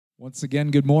Once again,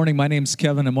 good morning. My name's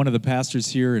Kevin. I'm one of the pastors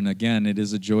here, and again, it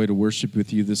is a joy to worship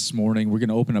with you this morning. We're going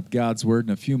to open up God's Word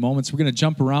in a few moments. We're going to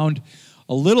jump around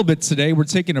a little bit today. We're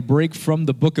taking a break from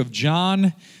the book of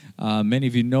John. Many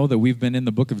of you know that we've been in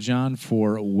the book of John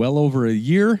for well over a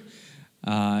year,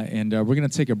 and we're going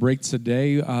to take a break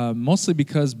today, mostly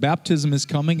because baptism is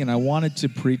coming, and I wanted to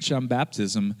preach on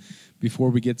baptism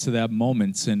before we get to that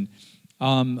moment. And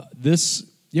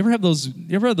You ever have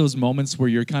those moments where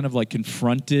you're kind of like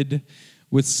confronted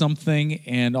with something,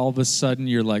 and all of a sudden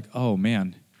you're like, oh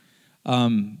man,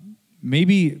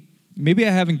 maybe I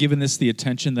haven't given this the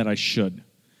attention that I should.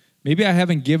 Maybe I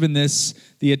haven't given this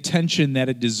the attention that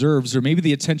it deserves, or maybe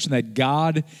the attention that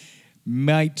God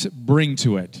might bring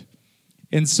to it.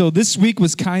 And so this week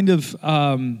was kind of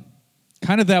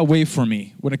that way for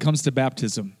me when it comes to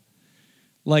baptism.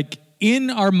 Like,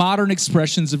 in our modern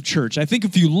expressions of church, I think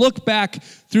if you look back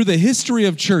through the history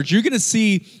of church, you're going to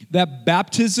see that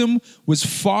baptism was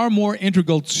far more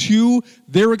integral to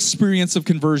their experience of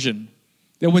conversion.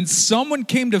 That when someone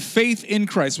came to faith in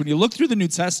Christ, when you look through the New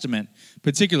Testament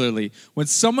particularly, when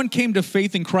someone came to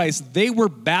faith in Christ, they were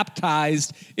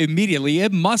baptized immediately.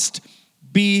 It must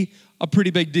be a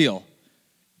pretty big deal.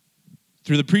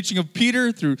 Through the preaching of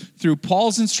Peter, through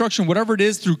Paul's instruction, whatever it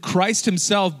is, through Christ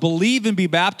himself, believe and be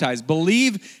baptized.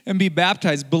 Believe and be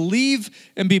baptized. Believe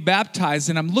and be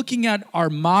baptized. And I'm looking at our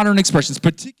modern expressions,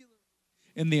 particularly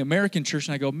in the American church,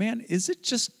 and I go, man, is it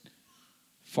just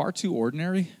far too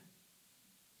ordinary?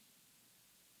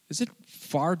 Is it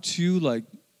far too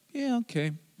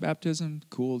baptism,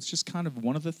 cool. It's just kind of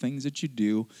one of the things that you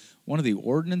do, one of the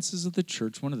ordinances of the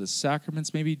church, one of the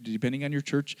sacraments, maybe depending on your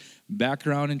church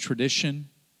background and tradition.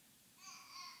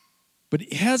 But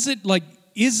is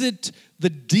it the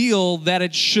deal that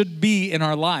it should be in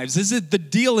our lives? Is it the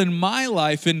deal in my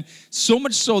life? And so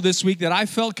much so this week that I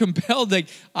felt compelled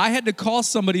that I had to call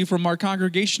somebody from our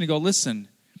congregation to go, listen,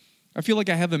 I feel like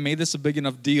I haven't made this a big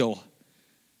enough deal.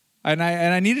 And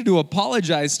I needed to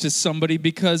apologize to somebody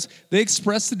because they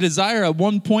expressed the desire at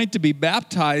one point to be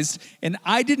baptized, and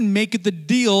I didn't make it the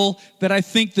deal that I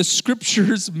think the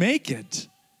scriptures make it.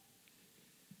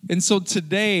 And so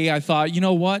today I thought, you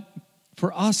know what?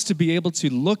 For us to be able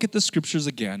to look at the scriptures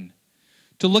again,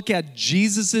 to look at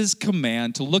Jesus'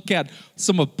 command, to look at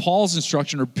some of Paul's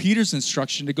instruction or Peter's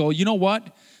instruction, to go, you know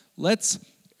what? Let's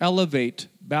elevate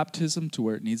baptism to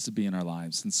where it needs to be in our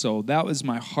lives. And so that was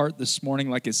my heart this morning.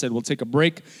 Like I said, we'll take a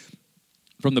break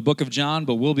from the book of John,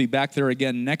 but we'll be back there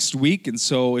again next week. And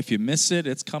so if you miss it,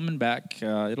 it's coming back.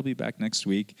 It'll be back next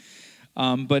week.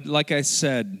 But like I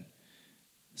said,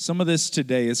 some of this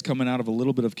today is coming out of a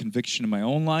little bit of conviction in my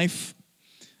own life,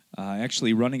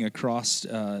 actually running across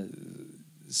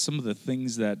some of the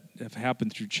things that have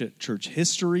happened through church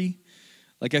history.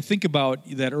 Like, I think about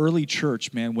that early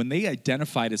church, man, when they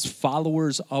identified as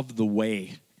followers of the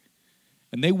way,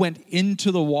 and they went into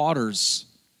the waters,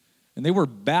 and they were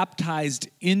baptized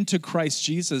into Christ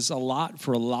Jesus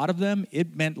for a lot of them,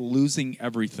 it meant losing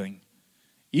everything.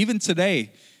 Even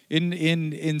today,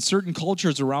 in certain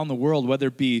cultures around the world, whether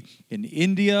it be in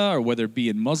India or whether it be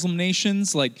in Muslim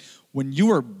nations, like, when you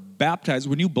are baptized,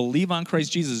 when you believe on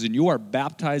Christ Jesus and you are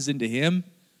baptized into Him,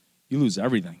 you lose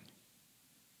everything.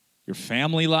 Your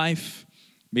family life,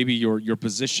 maybe your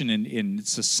position in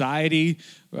society,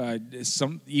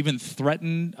 some even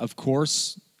threatened, of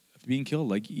course, of being killed.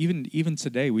 Like even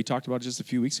today, we talked about just a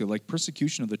few weeks ago, like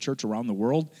persecution of the church around the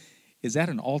world is at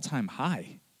an all-time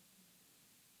high.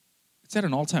 It's at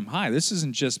an all-time high. This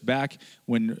isn't just back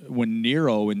when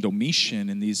Nero and Domitian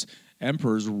and these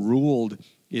emperors ruled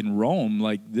in Rome.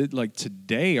 Like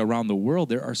today around the world,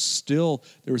 there is still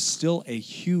a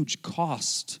huge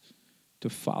cost to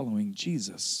following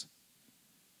Jesus.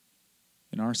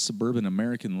 In our suburban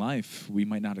American life, we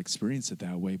might not experience it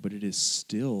that way, but it is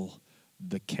still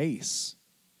the case.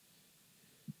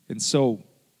 And so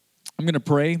I'm going to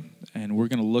pray, and we're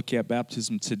going to look at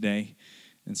baptism today.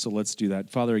 And so let's do that.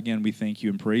 Father, again, we thank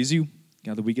you and praise you,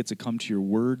 God, that we get to come to your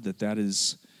word, that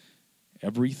is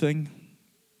everything.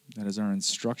 That is our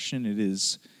instruction. It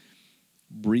is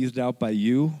breathed out by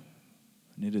you,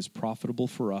 and it is profitable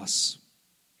for us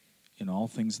in all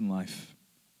things in life.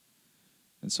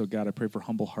 And so, God, I pray for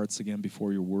humble hearts again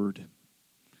before your word.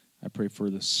 I pray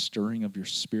for the stirring of your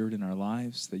spirit in our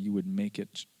lives, that you would make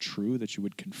it true, that you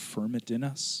would confirm it in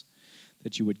us,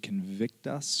 that you would convict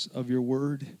us of your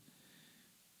word,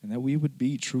 and that we would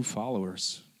be true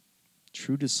followers,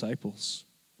 true disciples,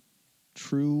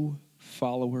 true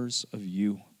followers of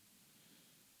you.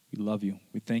 We love you.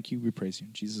 We thank you. We praise you.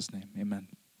 In Jesus' name, amen.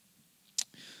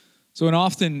 So, and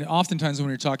oftentimes when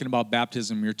you're talking about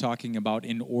baptism, you're talking about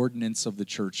an ordinance of the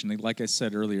church. And like I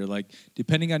said earlier, like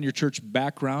depending on your church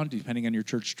background, depending on your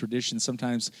church tradition,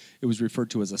 sometimes it was referred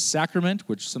to as a sacrament,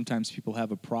 which sometimes people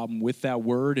have a problem with that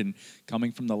word and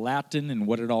coming from the Latin and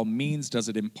what it all means. Does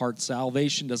it impart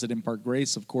salvation? Does it impart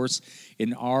grace? Of course,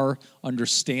 in our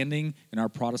understanding, in our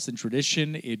Protestant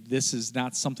tradition, this is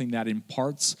not something that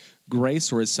imparts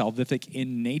grace or is salvific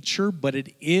in nature, but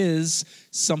it is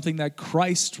something that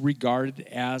Christ regarded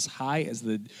as high, as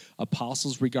the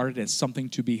apostles regarded as something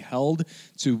to be held,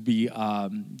 to be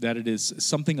that it is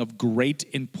something of great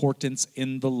importance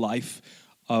in the life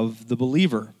of the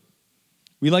believer.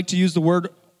 We like to use the word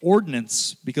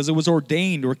ordinance because it was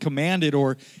ordained or commanded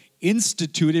or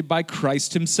instituted by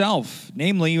Christ himself.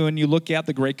 Namely, when you look at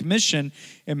the Great Commission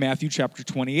in Matthew chapter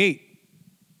 28.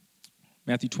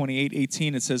 Matthew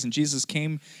 28:18, it says, "And Jesus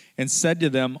came and said to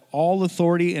them, all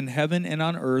authority in heaven and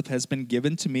on earth has been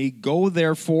given to me. Go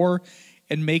therefore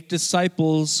and make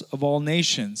disciples of all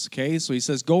nations." Okay, so he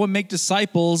says, go and make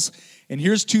disciples. And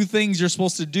here's two things you're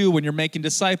supposed to do when you're making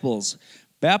disciples.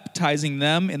 Baptizing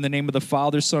them in the name of the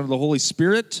Father, Son, and the Holy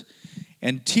Spirit,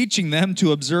 and teaching them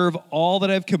to observe all that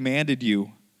I've commanded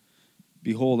you.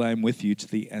 Behold, I am with you to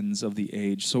the ends of the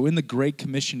age. So in the Great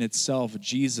Commission itself,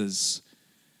 Jesus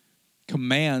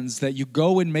commands that you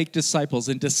go and make disciples,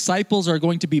 and disciples are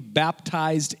going to be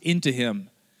baptized into him.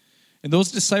 And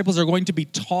those disciples are going to be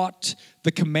taught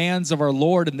the commands of our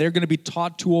Lord, and they're going to be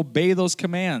taught to obey those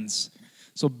commands.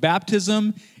 So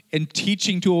baptism and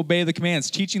teaching to obey the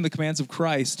commands, teaching the commands of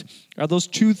Christ, are those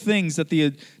two things that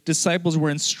the disciples were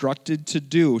instructed to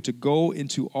do, to go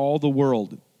into all the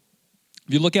world.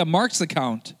 If you look at Mark's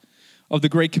account of the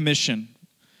Great Commission,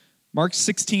 Mark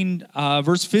 16,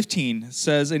 verse 15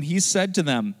 says, "And he said to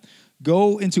them,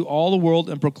 go into all the world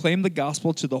and proclaim the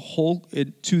gospel to the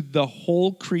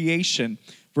whole creation."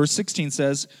 Verse 16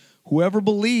 says, "Whoever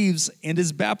believes and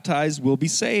is baptized will be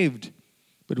saved,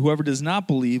 but whoever does not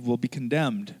believe will be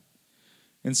condemned."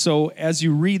 And so as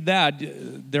you read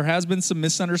that, there has been some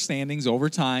misunderstandings over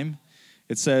time.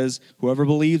 It says, whoever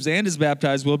believes and is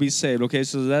baptized will be saved. Okay,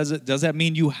 so does that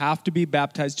mean you have to be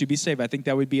baptized to be saved? I think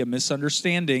that would be a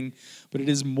misunderstanding, but it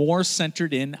is more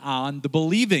centered in on the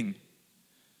believing.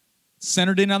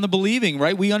 Centered in on the believing,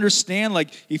 right? We understand,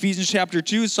 like Ephesians chapter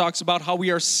 2 talks about how we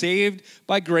are saved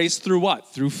by grace through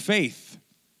what? Through faith.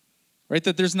 Right?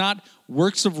 That there's not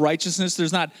works of righteousness,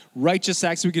 there's not righteous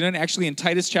acts we can do. Actually, in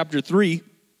Titus chapter 3,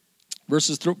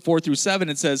 verses 4 through 7,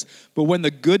 it says, "But when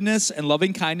the goodness and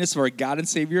loving kindness of our God and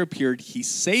Savior appeared, he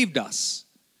saved us."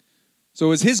 So it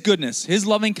was his goodness, his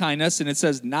loving kindness, and it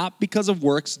says, not because of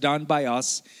works done by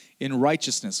us in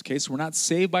righteousness. Okay, so we're not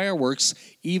saved by our works,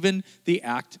 even the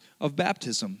act of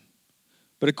baptism.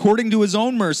 But according to his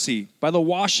own mercy, by the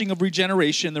washing of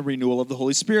regeneration and the renewal of the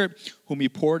Holy Spirit, whom he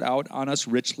poured out on us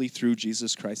richly through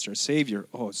Jesus Christ our Savior.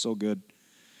 Oh, it's so good.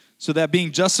 So that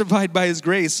being justified by his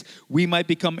grace, we might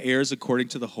become heirs according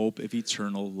to the hope of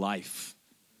eternal life.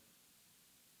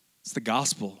 It's the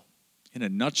gospel in a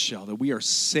nutshell, that we are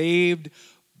saved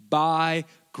by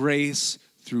grace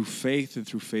through faith and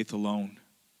through faith alone.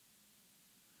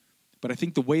 But I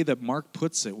think the way that Mark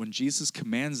puts it, when Jesus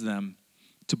commands them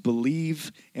to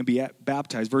believe and be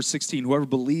baptized, verse 16, whoever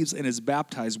believes and is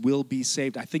baptized will be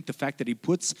saved. I think the fact that he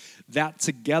puts that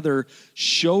together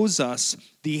shows us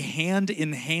the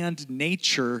hand-in-hand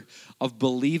nature of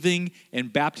believing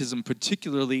and baptism,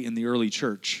 particularly in the early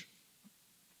church.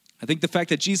 I think the fact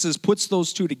that Jesus puts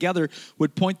those two together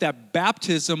would point that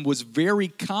baptism was very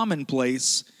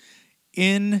commonplace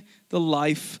in the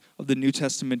life of the New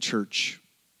Testament church.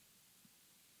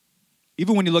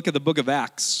 Even when you look at the book of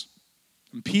Acts,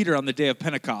 and Peter on the day of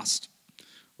Pentecost,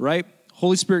 right?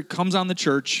 Holy Spirit comes on the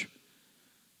church,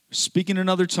 speaking in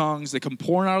other tongues. They come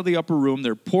pouring out of the upper room.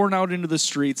 They're pouring out into the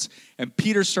streets. And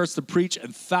Peter starts to preach,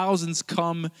 and thousands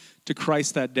come to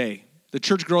Christ that day. The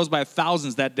church grows by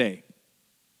thousands that day.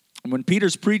 And when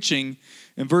Peter's preaching,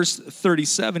 in verse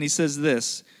 37, he says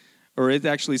this, or it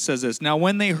actually says this. "Now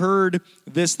when they heard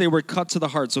this, they were cut to the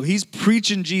heart." So he's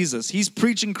preaching Jesus. He's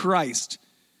preaching Christ.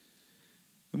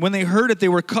 And when they heard it, they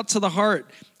were cut to the heart.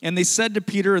 And they said to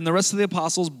Peter and the rest of the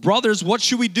apostles, "Brothers, what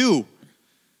should we do?" You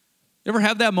ever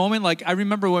have that moment? Like, I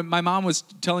remember when my mom was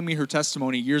telling me her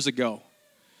testimony years ago.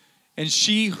 And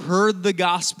she heard the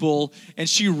gospel, and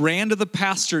she ran to the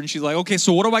pastor, and she's like, "Okay,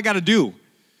 so what do I got to do?"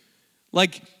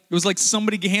 Like, it was like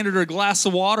somebody handed her a glass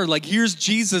of water. Like, here's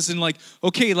Jesus. And like,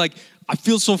 okay, like, I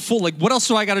feel so full. Like, what else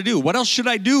do I got to do? What else should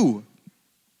I do?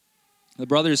 The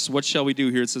brothers, what shall we do?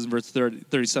 Here it says in verse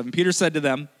 37, Peter said to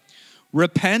them,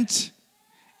 "Repent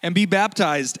and be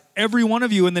baptized, every one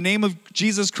of you, in the name of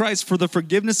Jesus Christ for the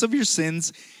forgiveness of your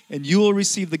sins, and you will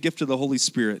receive the gift of the Holy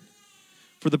Spirit.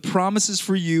 For the promises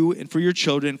for you and for your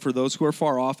children, for those who are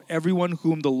far off, everyone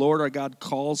whom the Lord our God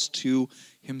calls to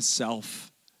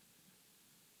himself.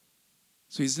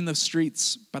 So he's in the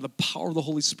streets by the power of the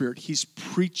Holy Spirit. He's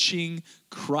preaching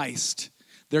Christ.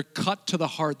 They're cut to the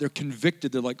heart. They're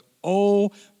convicted. They're like,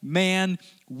 oh man,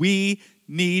 we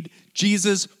need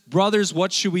Jesus. Brothers,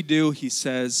 what should we do? He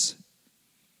says,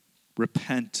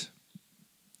 repent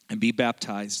and be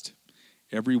baptized,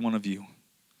 every one of you.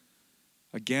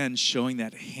 Again, showing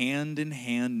that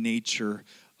hand-in-hand nature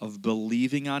of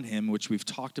believing on him, which we've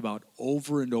talked about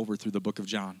over and over through the book of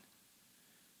John.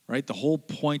 Right? The whole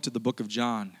point of the book of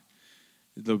John,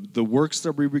 the works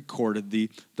that we recorded, the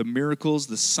miracles,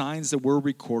 the signs that were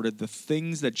recorded, the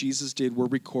things that Jesus did were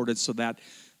recorded so that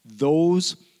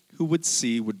those who would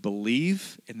see would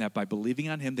believe, and that by believing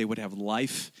on him, they would have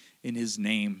life in his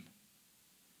name.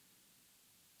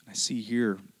 And I see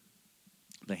here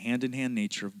the hand-in-hand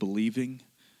nature of believing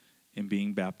and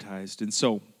being baptized. And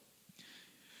so,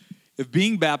 if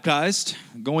being baptized,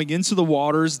 going into the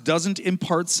waters, doesn't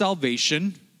impart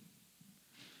salvation,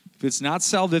 if it's not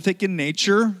salvific in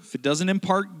nature, if it doesn't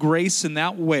impart grace in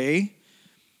that way,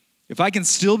 if I can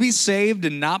still be saved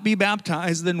and not be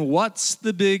baptized, then what's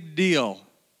the big deal?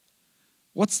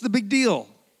 What's the big deal?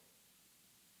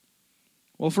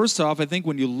 Well, first off, I think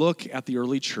when you look at the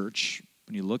early church,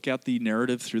 when you look at the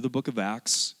narrative through the book of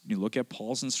Acts, when you look at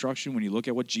Paul's instruction, when you look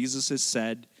at what Jesus has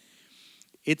said,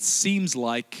 it seems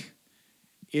like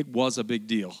it was a big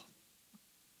deal.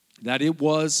 That it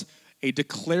was a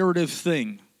declarative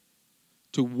thing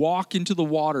to walk into the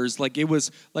waters, like it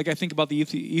was, like I think about the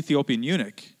Ethiopian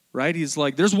eunuch, right? He's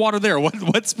like, there's water there.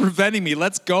 What's preventing me?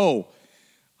 Let's go.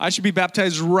 I should be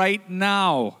baptized right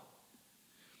now.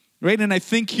 Right? And I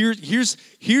think here's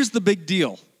the big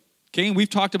deal. Okay, and we've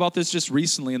talked about this just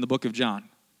recently in the book of John.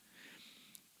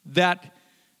 That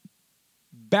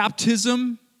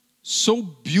baptism so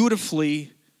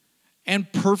beautifully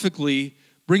and perfectly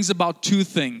brings about two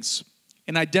things: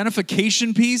 an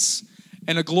identification piece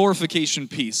and a glorification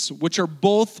piece, which are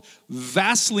both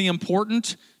vastly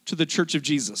important to the Church of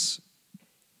Jesus.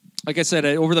 Like I said,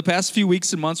 over the past few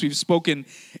weeks and months, we've spoken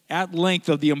at length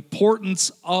of the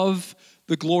importance of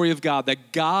the glory of God,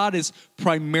 that God is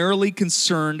primarily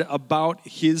concerned about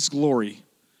his glory.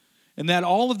 And that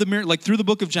all of the miracles, like through the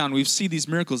book of John, we see these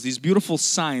miracles, these beautiful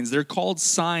signs. They're called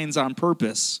signs on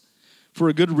purpose for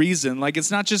a good reason. Like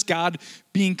it's not just God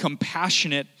being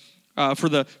compassionate for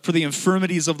the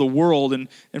infirmities of the world and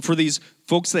for these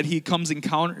folks that he comes in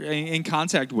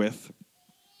contact with.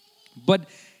 But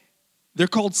they're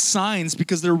called signs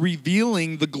because they're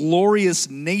revealing the glorious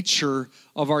nature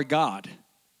of our God.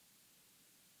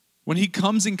 When he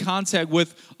comes in contact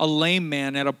with a lame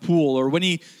man at a pool, or when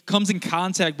he comes in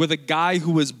contact with a guy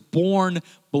who was born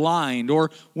blind,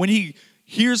 or when he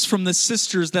hears from the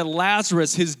sisters that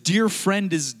Lazarus, his dear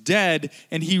friend, is dead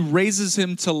and he raises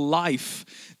him to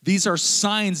life. These are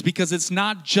signs because it's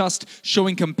not just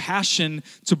showing compassion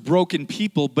to broken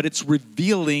people, but it's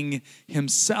revealing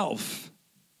himself.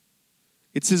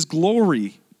 It's his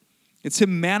glory. It's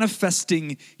him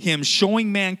manifesting him,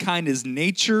 showing mankind his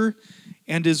nature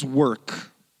and his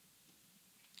work.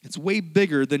 It's way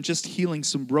bigger than just healing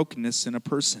some brokenness in a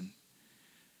person.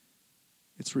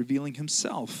 It's revealing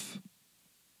himself.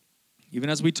 Even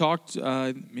as we talked,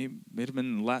 may have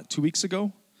been 2 weeks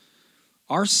ago,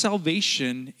 our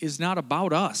salvation is not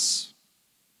about us.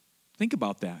 Think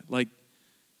about that. Like,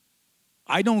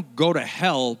 I don't go to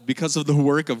hell because of the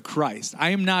work of Christ.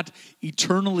 I am not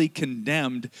eternally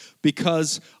condemned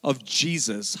because of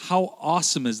Jesus. How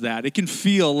awesome is that? It can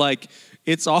feel like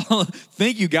it's all,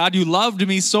 thank you, God, you loved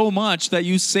me so much that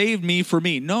you saved me for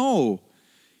me. No,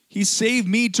 he saved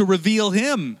me to reveal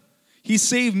him. He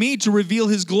saved me to reveal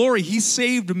his glory. He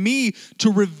saved me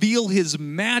to reveal his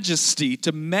majesty,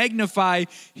 to magnify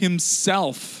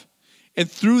himself. And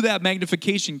through that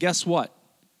magnification, guess what?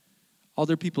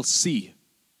 Other people see.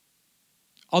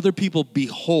 Other people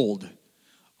behold.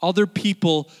 Other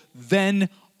people then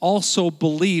also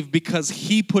believe because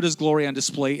he put his glory on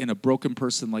display in a broken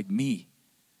person like me.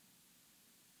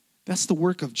 That's the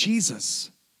work of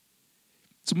Jesus.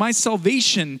 So my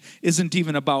salvation isn't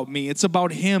even about me. It's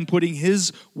about him putting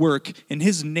his work and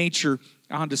his nature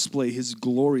on display, his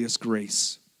glorious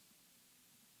grace.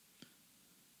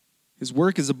 His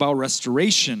work is about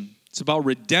restoration. It's about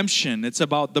redemption. It's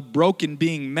about the broken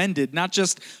being mended, not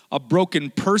just a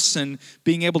broken person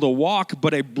being able to walk,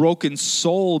 but a broken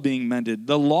soul being mended,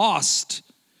 the lost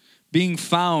being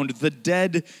found, the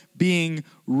dead being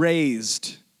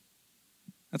raised.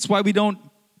 That's why we don't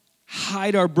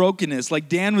hide our brokenness. Like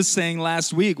Dan was saying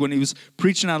last week when he was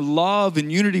preaching on love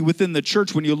and unity within the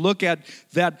church, when you look at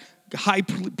that high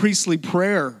priestly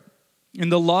prayer and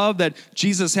the love that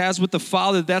Jesus has with the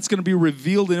Father, that's going to be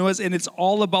revealed in us, and it's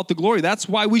all about the glory. That's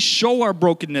why we show our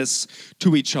brokenness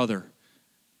to each other.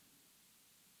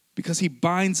 Because he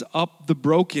binds up the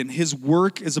broken. His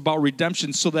work is about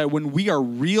redemption so that when we are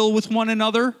real with one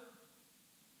another,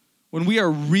 when we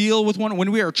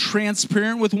are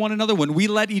transparent with one another, when we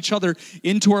let each other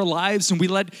into our lives and we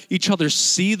let each other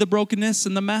see the brokenness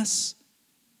and the mess,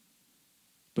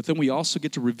 but then we also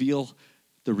get to reveal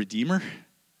the Redeemer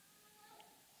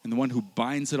and the one who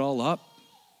binds it all up,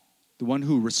 the one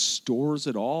who restores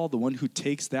it all, the one who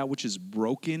takes that which is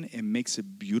broken and makes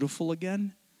it beautiful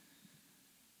again.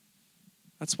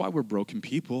 That's why we're broken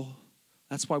people.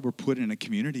 That's why we're put in a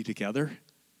community together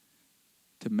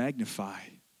to magnify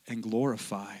and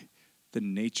glorify the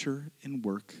nature and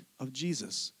work of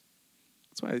Jesus.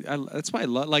 That's why I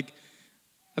love, like,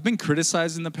 I've been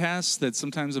criticized in the past that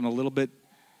sometimes I'm a little bit,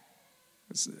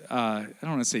 I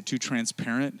don't want to say too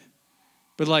transparent,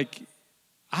 but like,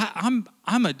 I'm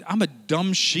a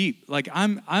dumb sheep. Like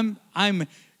I'm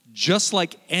just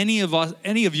like any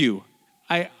of you.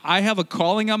 I have a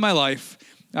calling on my life.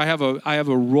 I have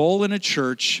a role in a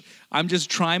church. I'm just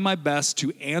trying my best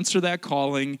to answer that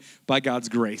calling by God's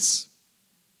grace.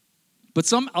 But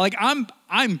I'm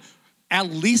at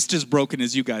least as broken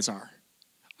as you guys are.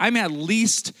 I'm at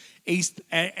least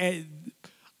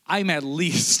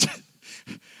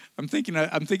I'm thinking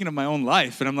of my own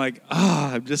life, and I'm like,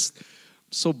 I'm just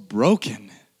so broken.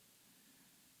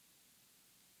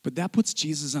 But that puts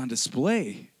Jesus on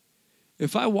display.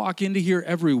 If I walk into here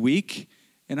every week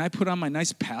and I put on my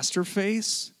nice pastor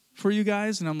face for you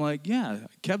guys, and I'm like, yeah,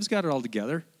 Kev's got it all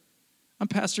together. I'm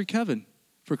Pastor Kevin,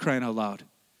 for crying out loud.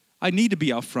 I need to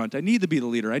be out front. I need to be the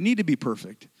leader. I need to be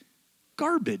perfect.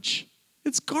 Garbage.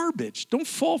 It's garbage. Don't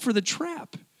fall for the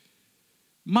trap.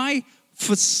 My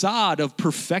facade of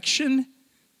perfection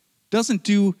doesn't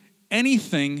do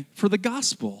anything for the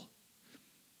gospel.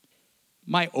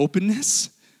 My openness,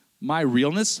 my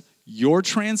realness, your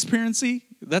transparency,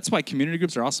 that's why community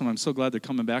groups are awesome. I'm so glad they're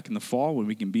coming back in the fall when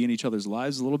we can be in each other's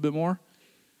lives a little bit more.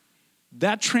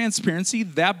 That transparency,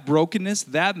 that brokenness,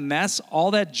 that mess, all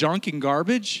that junk and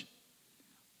garbage,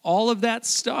 all of that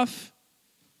stuff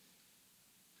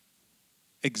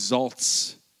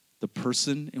exalts the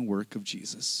person and work of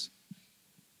Jesus.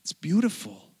 It's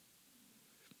beautiful.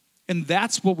 And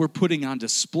that's what we're putting on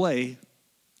display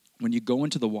when you go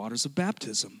into the waters of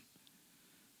baptism.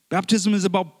 Baptism is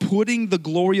about putting the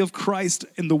glory of Christ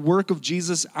and the work of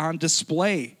Jesus on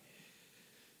display.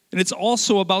 And it's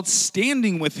also about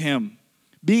standing with him,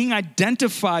 being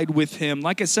identified with him.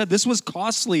 Like I said, this was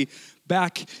costly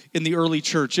back in the early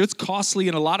church. It's costly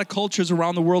in a lot of cultures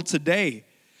around the world today.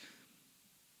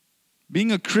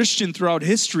 Being a Christian throughout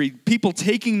history, people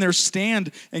taking their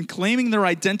stand and claiming their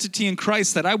identity in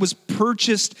Christ, that I was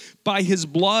purchased by his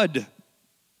blood.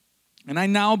 And I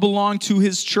now belong to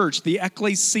his church, the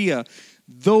ecclesia,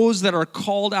 those that are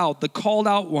called out, the called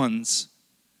out ones.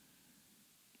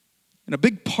 And a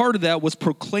big part of that was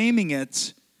proclaiming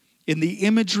it in the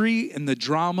imagery and the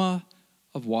drama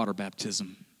of water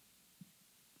baptism.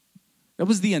 That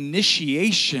was the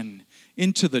initiation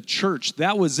into the church.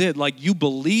 That was it. Like, you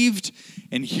believed,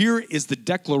 and here is the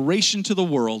declaration to the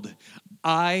world.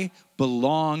 I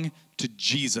belong to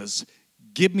Jesus.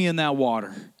 Get me in that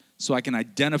water so I can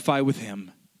identify with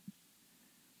him.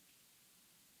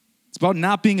 It's about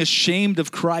not being ashamed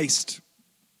of Christ,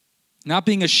 not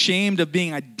being ashamed of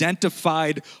being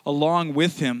identified along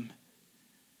with him.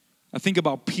 I think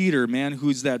about Peter, man,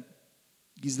 he's that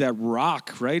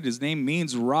rock, right? His name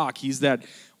means rock. He's that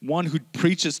one who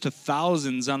preaches to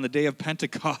thousands on the day of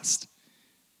Pentecost.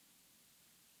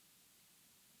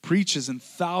 Preaches and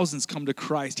thousands come to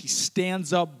Christ. He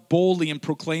stands up boldly and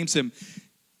proclaims him.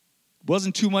 It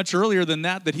wasn't too much earlier than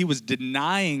that he was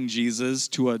denying Jesus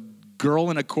to a girl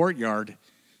in a courtyard.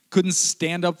 Couldn't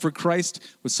stand up for Christ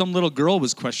when some little girl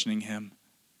was questioning him.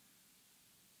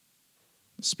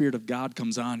 The Spirit of God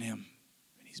comes on him,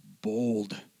 and he's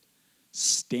bold,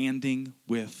 standing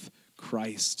with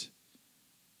Christ.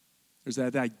 There's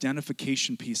that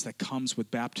identification piece that comes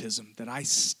with baptism, that I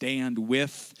stand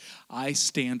with, I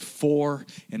stand for,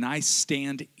 and I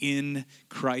stand in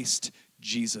Christ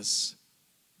Jesus.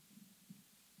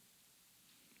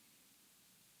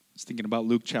 I was thinking about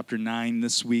Luke chapter 9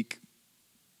 this week.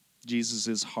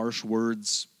 Jesus' harsh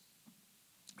words.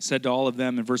 He said to all of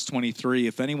them in verse 23,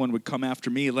 if anyone would come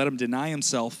after me, let him deny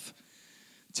himself.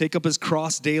 Take up his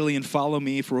cross daily and follow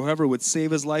me, for whoever would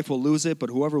save his life will lose it, but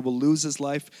whoever will lose his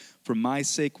life for my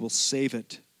sake will save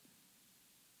it.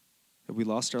 Have we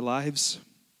lost our lives?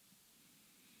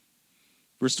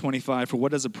 Verse 25, for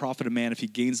what does it profit a man if he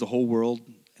gains the whole world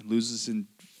and loses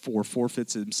or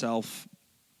forfeits himself?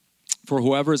 For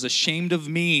whoever is ashamed of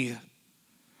me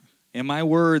and my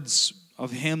words,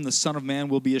 of him the Son of Man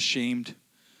will be ashamed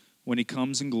when he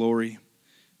comes in glory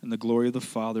and the glory of the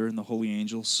Father and the holy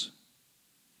angels.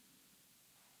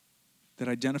 That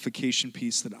identification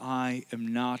piece, that I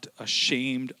am not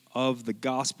ashamed of the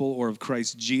gospel or of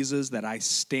Christ Jesus, that I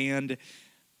stand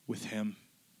with him.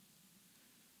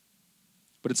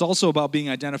 But it's also about being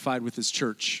identified with his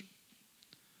church.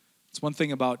 It's one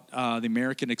thing about the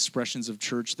American expressions of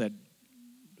church that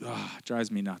drives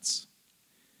me nuts.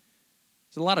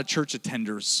 There's a lot of church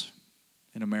attenders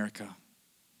in America.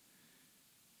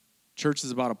 Church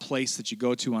is about a place that you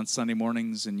go to on Sunday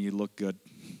mornings and you look good.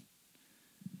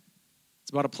 It's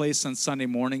about a place on Sunday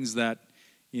mornings that,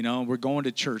 we're going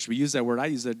to church. We use that word. I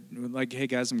use that like, hey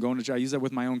guys, I'm going to church. I use that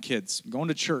with my own kids. I'm going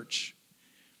to church.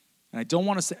 And I don't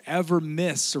want us to ever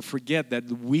miss or forget that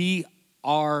we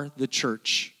are the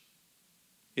church.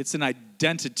 It's an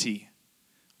identity.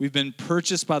 We've been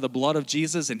purchased by the blood of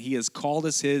Jesus, and he has called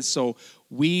us his, so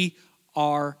we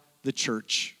are the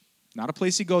church. Not a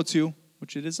place you go to,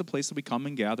 which it is a place that we come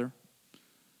and gather.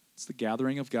 It's the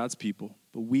gathering of God's people,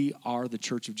 but we are the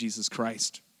church of Jesus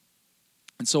Christ.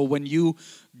 And so when you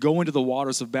go into the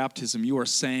waters of baptism, you are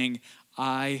saying,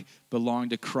 I belong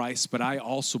to Christ, but I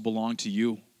also belong to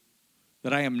you.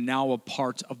 That I am now a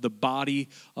part of the body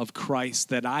of Christ,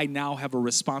 that I now have a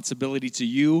responsibility to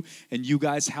you, and you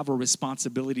guys have a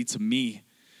responsibility to me.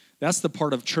 That's the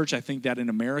part of church I think that in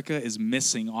America is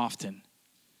missing often.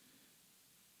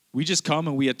 We just come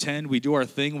and we attend, we do our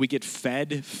thing, we get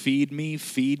fed, feed me,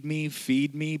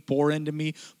 pour into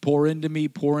me, pour into me,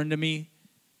 pour into me.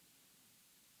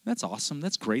 That's awesome,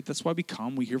 that's great, that's why we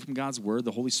come, we hear from God's word,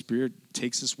 the Holy Spirit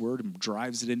takes this word and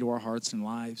drives it into our hearts and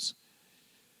lives.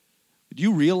 Do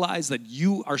you realize that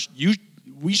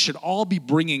we should all be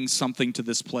bringing something to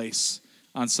this place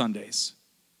on Sundays?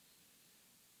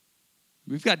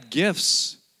 We've got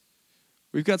gifts.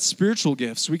 We've got spiritual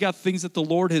gifts. We got things that the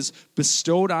Lord has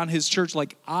bestowed on his church.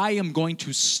 Like, I am going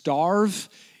to starve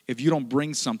if you don't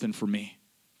bring something for me.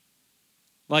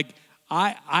 Like,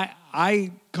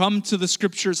 I come to the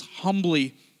scriptures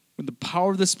humbly with the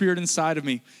power of the Spirit inside of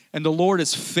me, and the Lord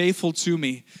is faithful to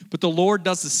me. But the Lord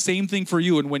does the same thing for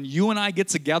you. And when you and I get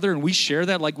together and we share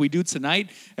that like we do tonight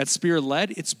at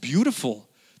Spirit-Led, it's beautiful.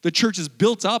 The church is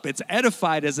built up. It's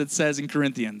edified, as it says in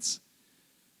Corinthians.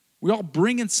 We all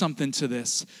bring in something to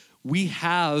this. We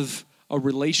have a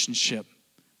relationship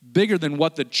bigger than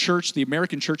what the church, the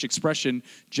American church expression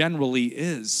generally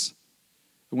is.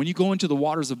 And when you go into the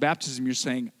waters of baptism, you're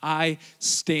saying, I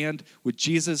stand with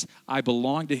Jesus, I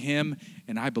belong to him,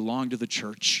 and I belong to the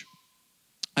church.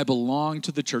 I belong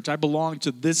to the church. I belong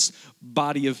to this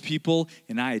body of people,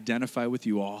 and I identify with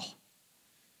you all.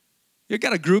 You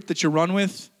got a group that you run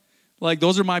with? Like,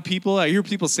 those are my people. I hear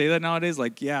people say that nowadays.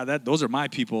 Like, yeah, those are my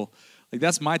people. Like,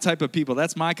 that's my type of people.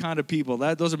 That's my kind of people.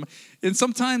 And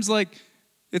sometimes, like,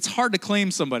 it's hard to claim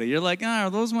somebody. You're like, are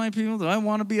those my people? Do I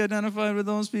want to be identified with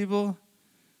those people?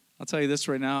 I'll tell you this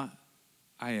right now,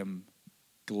 I am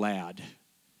glad.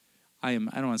 I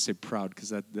don't want to say proud because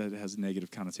that has negative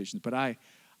connotations, but I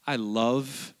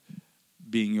love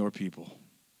being your people.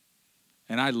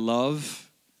 And I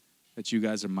love that you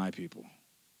guys are my people.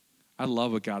 I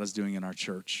love what God is doing in our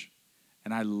church.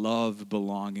 And I love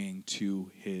belonging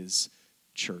to his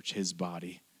church, his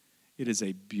body. It is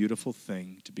a beautiful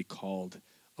thing to be called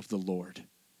of the Lord.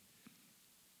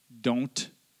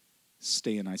 Don't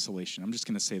stay in isolation. I'm just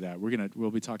going to say that.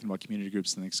 We'll be talking about community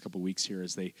groups in the next couple of weeks here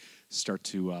as they start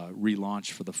to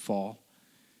relaunch for the fall.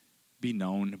 Be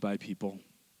known by people.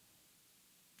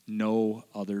 Know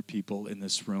other people in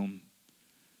this room.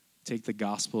 Take the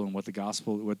gospel and what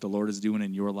the Lord is doing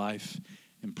in your life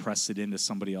and press it into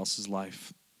somebody else's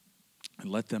life.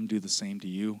 And let them do the same to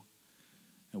you.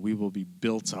 And we will be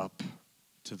built up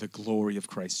to the glory of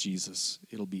Christ Jesus.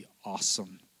 It'll be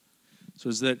awesome. So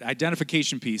there's that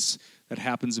identification piece that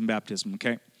happens in baptism,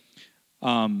 okay?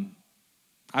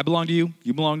 I belong to you.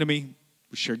 You belong to me.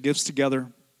 We share gifts together.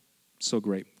 So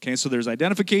great. Okay, so there's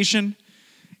identification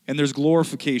and there's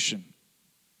glorification,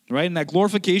 right? And that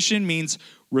glorification means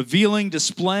revealing,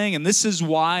 displaying, and this is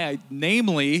why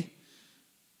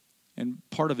and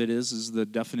part of it is the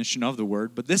definition of the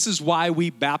word, but this is why we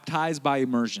baptize by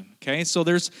immersion, okay? So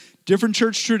there's different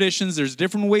church traditions. There's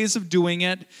different ways of doing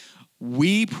it.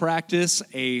 We practice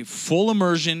a full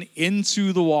immersion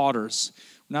into the waters.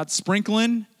 We're not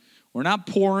sprinkling. We're not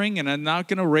pouring, and I'm not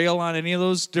going to rail on any of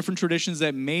those different traditions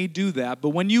that may do that. But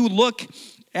when you look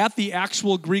at the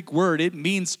actual Greek word, it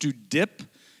means to dip,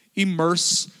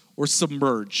 immerse, or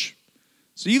submerge.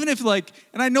 So even if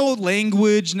and I know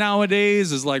language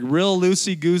nowadays is real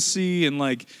loosey-goosey, and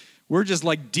we're just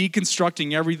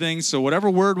deconstructing everything. So whatever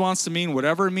word wants to mean,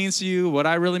 whatever it means to you, what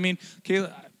I really mean,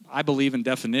 okay, I believe in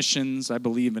definitions. I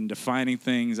believe in defining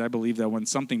things. I believe that when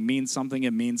something means something,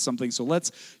 it means something. So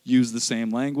let's use the same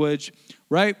language,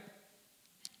 right?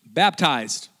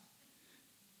 Baptized.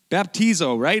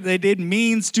 Baptizo, right? It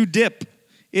means to dip.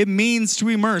 It means to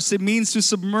immerse. It means to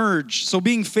submerge. So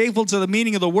being faithful to the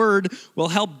meaning of the word will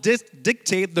help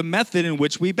dictate the method in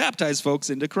which we baptize folks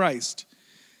into Christ.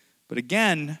 But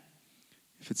again,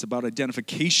 if it's about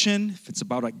identification, if it's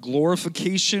about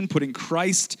glorification, putting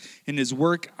Christ and his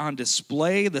work on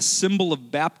display, the symbol of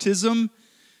baptism,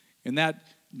 and that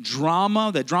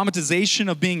drama, that dramatization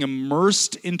of being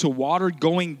immersed into water,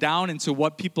 going down into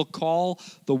what people call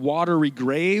the watery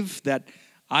grave, that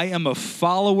I am a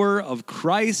follower of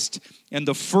Christ, and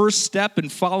the first step in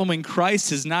following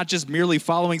Christ is not just merely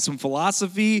following some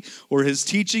philosophy or his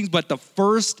teachings, but the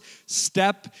first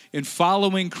step in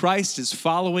following Christ is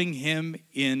following him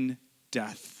in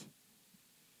death.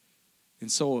 And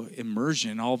so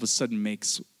immersion all of a sudden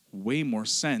makes way more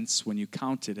sense when you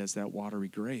count it as that watery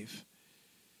grave.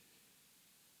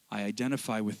 I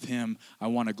identify with him. I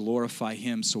want to glorify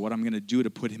him. So what I'm going to do to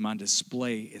put him on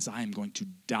display is I am going to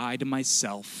die to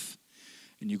myself.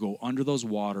 And you go under those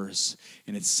waters,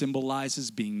 and it symbolizes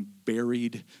being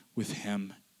buried with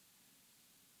him.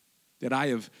 That I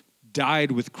have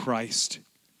died with Christ.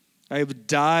 I have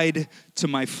died to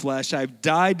my flesh. I have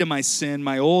died to my sin,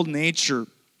 my old nature.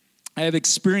 I have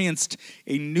experienced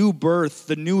a new birth,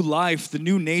 the new life, the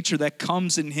new nature that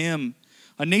comes in him.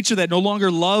 A nature that no longer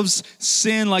loves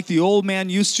sin like the old man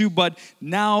used to, but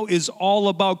now is all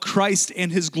about Christ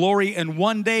and his glory. And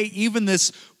one day, even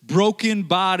this broken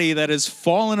body that has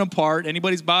fallen apart,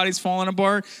 anybody's body's fallen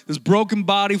apart, this broken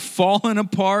body fallen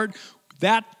apart,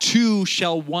 that too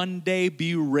shall one day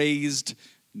be raised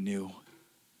new.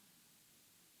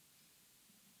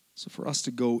 So for us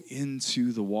to go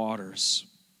into the waters,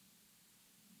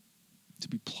 to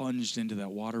be plunged into that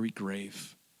watery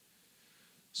grave,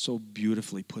 so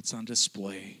beautifully puts on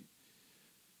display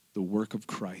the work of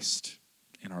Christ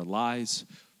in our lives,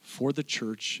 for the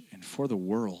church, and for the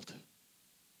world.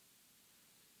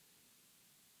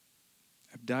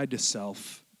 I've died to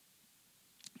self.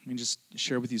 Let me just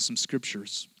share with you some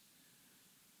scriptures.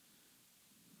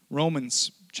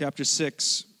 Romans chapter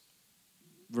 6,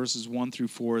 verses 1 through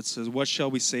 4, it says, "What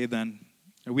shall we say then?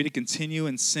 Are we to continue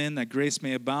in sin that grace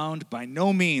may abound? By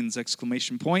no means!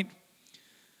 Exclamation point.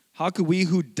 How could we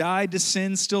who died to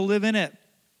sin still live in it?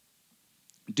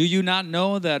 Do you not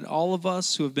know that all of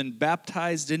us who have been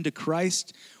baptized into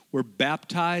Christ were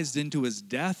baptized into his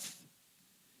death?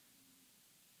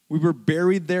 We were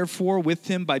buried, therefore, with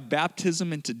him by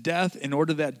baptism into death, in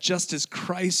order that just as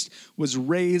Christ was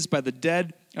raised from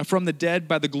the dead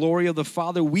by the glory of the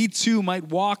Father, we too might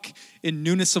walk in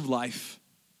newness of life."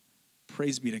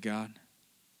 Praise be to God.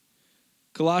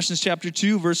 Colossians chapter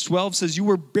 2, verse 12 says, "You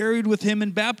were buried with him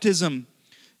in baptism,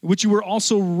 in which you were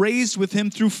also raised with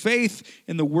him through faith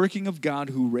in the working of God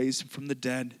who raised him from the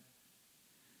dead."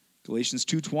 Galatians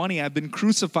 2:20, "I've been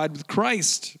crucified with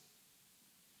Christ.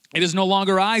 It is no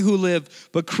longer I who live,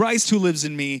 but Christ who lives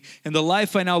in me. And the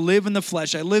life I now live in the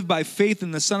flesh, I live by faith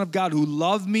in the Son of God who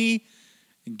loved me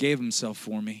and gave himself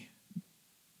for me."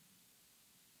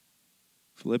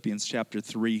 Philippians chapter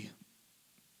 3,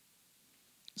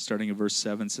 starting at verse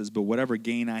 7, says, "But whatever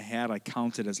gain I had, I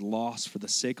counted as loss for the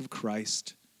sake of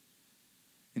Christ.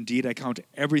 Indeed, I count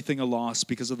everything a loss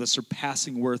because of the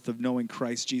surpassing worth of knowing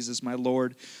Christ Jesus my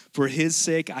Lord. For his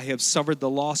sake, I have suffered the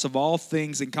loss of all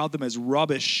things and count them as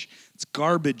rubbish," it's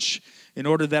garbage, "in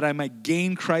order that I might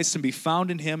gain Christ and be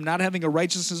found in him, not having a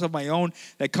righteousness of my own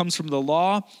that comes from the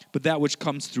law, but that which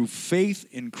comes through faith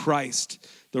in Christ,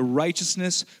 the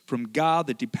righteousness from God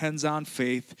that depends on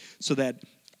faith, so that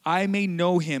I may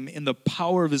know him in the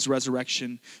power of his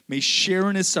resurrection, may share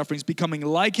in his sufferings, becoming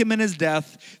like him in his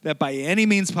death, that by any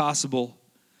means possible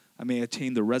I may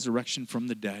attain the resurrection from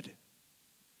the dead."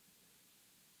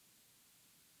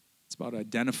 It's about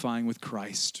identifying with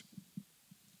Christ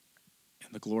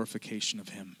and the glorification of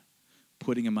him,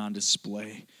 putting him on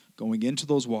display, going into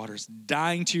those waters,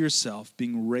 dying to yourself,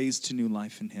 being raised to new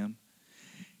life in him.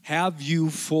 Have you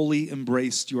fully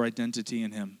embraced your identity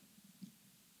in him?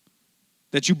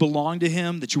 that you belong to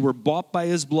him, that you were bought by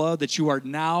his blood, that you are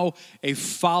now a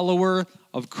follower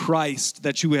of Christ,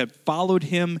 that you have followed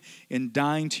him in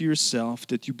dying to yourself,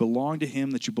 that you belong to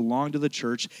him, that you belong to the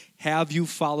church? Have you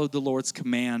followed the Lord's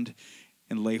command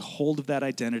and lay hold of that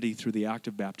identity through the act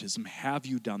of baptism? Have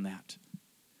you done that?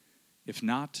 If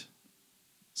not,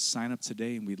 sign up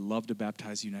today, and we'd love to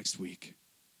baptize you next week.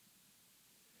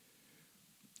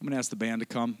 I'm going to ask the band to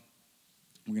come.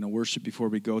 We're going to worship before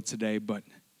we go today, but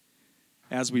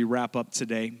as we wrap up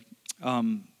today,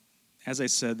 as I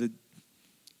said, the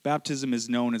baptism is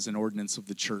known as an ordinance of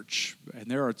the church, and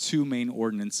there are two main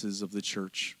ordinances of the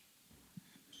church,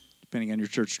 depending on your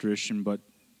church tradition, but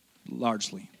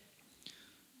largely.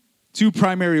 Two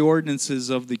primary ordinances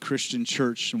of the Christian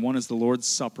church, and one is the Lord's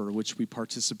Supper, which we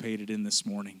participated in this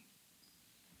morning.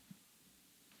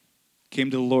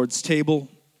 Came to the Lord's table,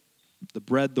 the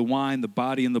bread, the wine, the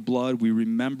body, and the blood. We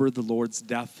remember the Lord's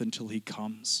death until he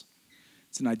comes.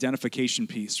 It's an identification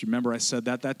piece. Remember, I said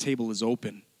that table is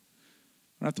open.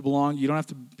 You don't have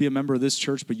to be a member of this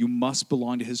church, but you must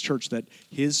belong to his church, that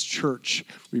his church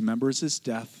remembers his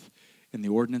death in the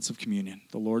ordinance of communion,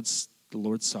 the Lord's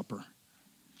Supper.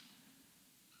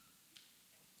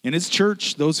 In his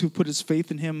church, those who put his faith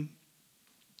in him,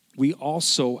 we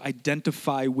also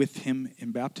identify with him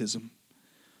in baptism,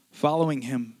 following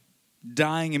him,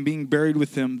 dying and being buried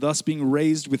with him, thus being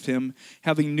raised with him,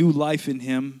 having new life in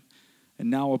him, and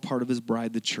now a part of his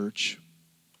bride, the church.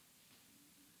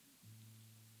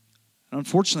 And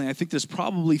unfortunately, I think there's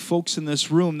probably folks in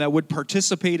this room that would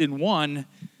participate in one,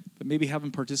 but maybe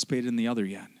haven't participated in the other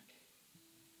yet.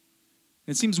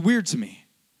 It seems weird to me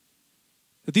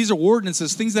that these are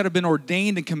ordinances, things that have been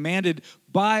ordained and commanded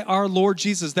by our Lord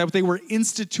Jesus, that they were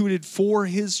instituted for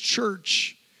his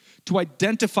church to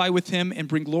identify with him and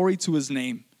bring glory to his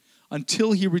name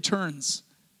until he returns.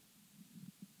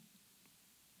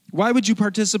 Why would you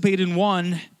participate in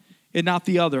one and not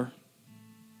the other?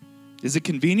 Is it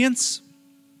convenience?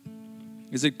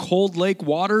 Is it cold lake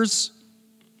waters?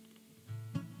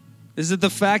 Is it the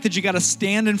fact that you got to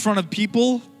stand in front of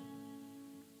people?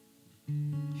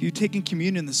 If you've taken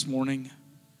communion this morning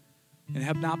and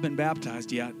have not been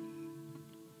baptized yet,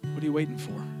 what are you waiting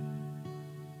for?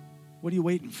 What are you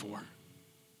waiting for?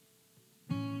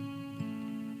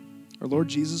 Our Lord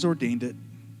Jesus ordained it.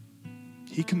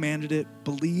 He commanded it.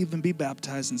 Believe and be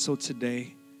baptized. And so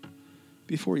today,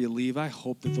 before you leave, I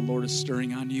hope that the Lord is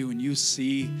stirring on you and you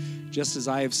see, just as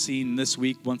I have seen this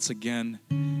week once again,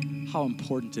 how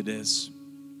important it is,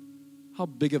 how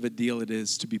big of a deal it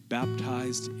is to be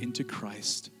baptized into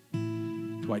Christ,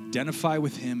 to identify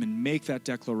with him and make that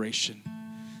declaration,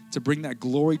 to bring that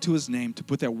glory to his name, to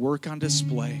put that work on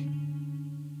display,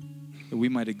 that we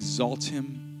might exalt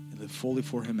him and live fully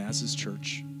for him as his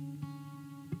church.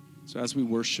 So as we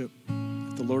worship,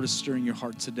 if the Lord is stirring your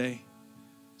heart today,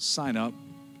 sign up.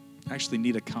 I actually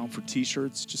need a count for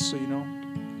t-shirts, just so you know.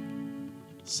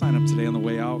 Sign up today on the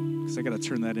way out, because I got to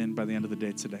turn that in by the end of the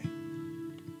day today.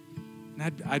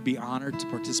 And I'd be honored to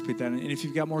participate in that. And if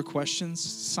you've got more questions,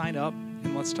 sign up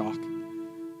and let's talk.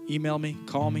 Email me,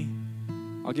 call me.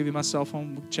 I'll give you my cell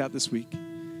phone. We'll chat this week.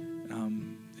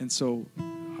 And so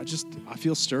I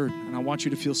feel stirred, and I want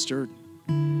you to feel stirred.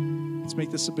 Let's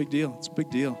make this a big deal. It's a big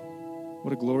deal.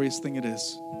 What a glorious thing it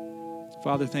is.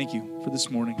 Father, thank you for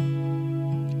this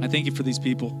morning. I thank you for these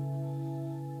people.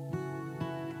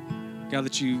 God,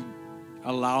 that you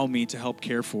allow me to help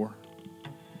care for.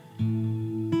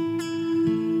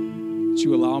 That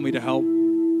you allow me to help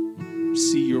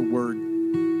see your word.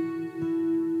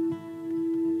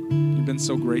 You've been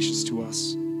so gracious to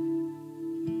us.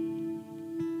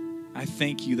 I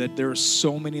thank you that there are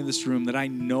so many in this room that I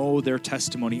know their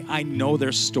testimony. I know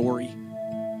their story.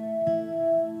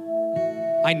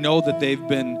 I know that they've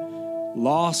been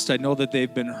lost. I know that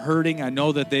they've been hurting. I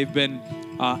know that they've been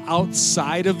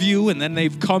outside of you, and then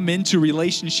they've come into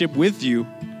relationship with you.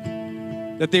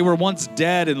 That they were once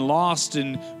dead and lost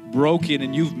and broken,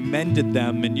 and you've mended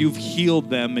them, and you've healed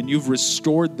them, and you've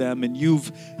restored them, and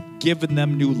you've given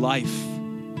them new life.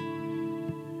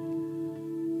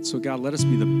 So God, let us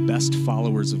be the best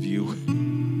followers of you.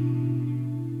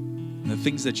 The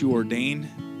things that you ordain,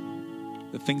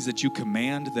 the things that you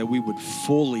command, that we would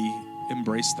fully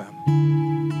embrace them.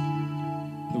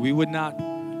 That we would not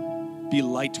be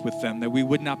light with them, that we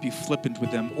would not be flippant with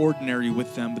them, ordinary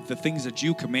with them, but the things that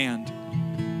you command,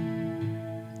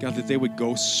 God, that they would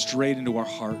go straight into our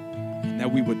heart, and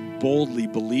that we would boldly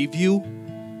believe you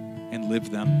and live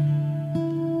them.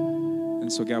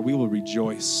 And so, God, we will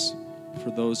rejoice for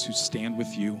those who stand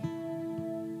with you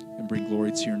and bring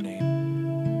glory to your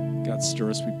name. God, stir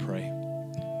us, we pray,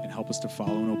 and help us to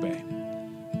follow and obey.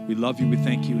 We love you. We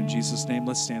thank you. In Jesus' name,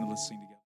 let's stand and let's sing together.